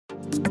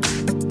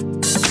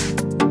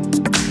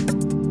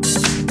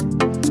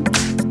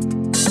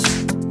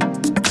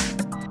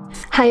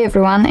Hi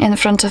everyone, in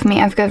front of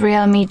me I've got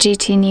Realme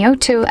GT Neo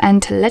 2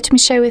 and let me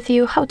share with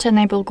you how to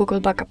enable Google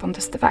Backup on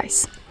this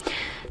device.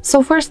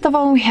 So first of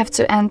all we have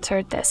to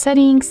enter the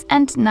settings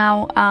and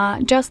now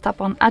just tap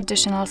on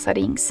additional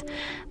settings.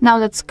 Now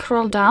let's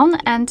scroll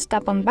down and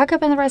tap on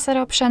Backup and Reset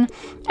option,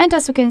 and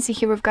as you can see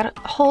here we've got a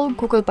whole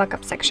Google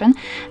Backup section,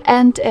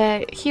 and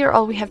here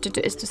all we have to do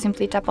is to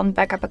simply tap on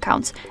Backup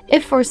accounts.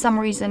 If for some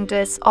reason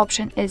this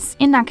option is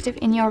inactive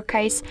in your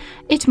case,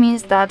 it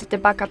means that the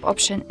backup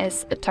option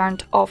is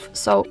turned off.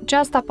 So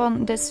just tap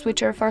on this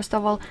switcher first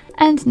of all,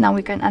 and now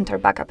we can enter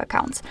backup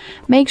accounts.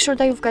 Make sure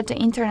that you've got the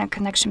internet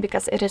connection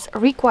because it is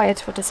required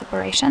for this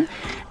operation,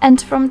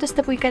 and from this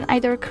step we can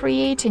either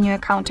create a new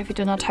account if you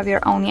do not have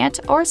your own yet,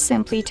 or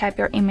simply type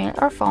your email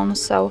or phone.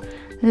 So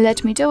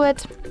let me do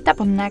it. Tap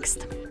on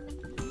next.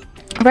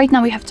 Right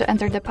now we have to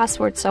enter the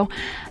password, so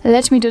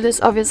let me do this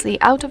obviously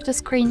out of the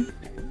screen.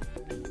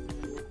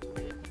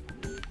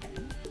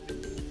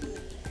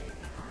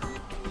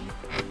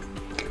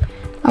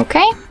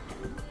 Okay,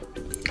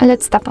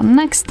 let's tap on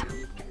next.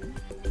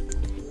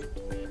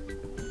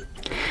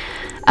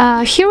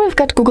 Here we've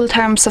got Google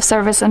Terms of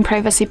Service and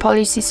Privacy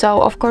Policy,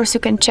 so of course you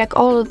can check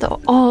all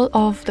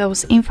of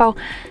those info.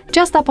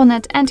 Just tap on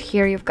it and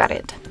here you've got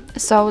it.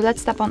 So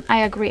let's tap on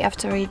I agree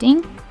after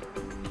reading.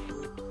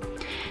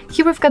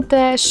 Here we've got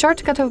the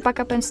shortcut of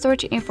backup and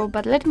storage info,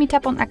 but let me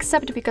tap on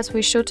accept because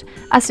we should,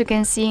 as you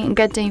can see,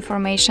 get the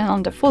information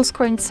on the full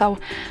screen. So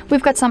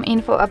we've got some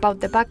info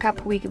about the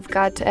backup. We've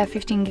got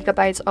 15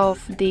 gigabytes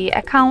of the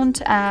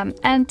account,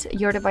 and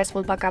your device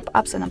will back up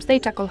apps and apps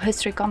data, call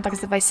history, contacts,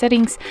 device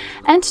settings,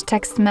 and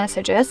text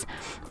messages.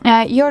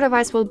 Your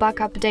device will back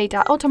up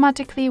data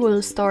automatically,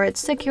 will store it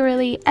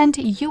securely, and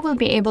you will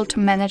be able to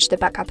manage the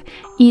backup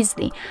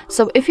easily.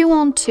 So if you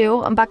want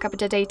to back up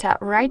the data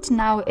right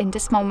now in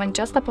this moment,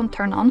 just tap on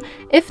turn on.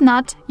 If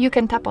not, you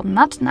can tap on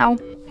not now,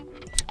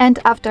 and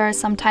after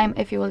some time,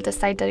 if you will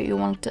decide that you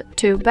want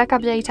to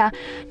backup data,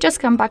 just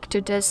come back to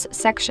this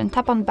section,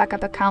 tap on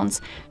backup accounts,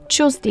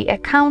 choose the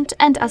account,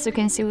 and as you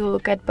can see we will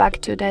get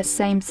back to the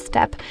same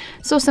step.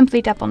 So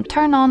simply tap on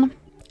turn on,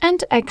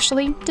 and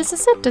actually this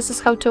is it. This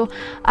is how to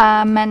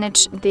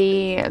manage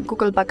the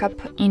Google Backup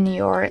in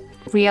your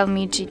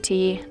Realme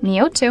GT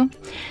Neo 2.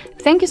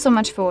 Thank you so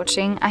much for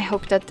watching. I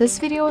hope that this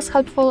video was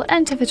helpful,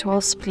 and if it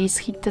was, please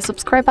hit the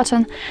subscribe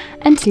button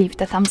and leave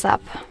the thumbs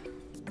up.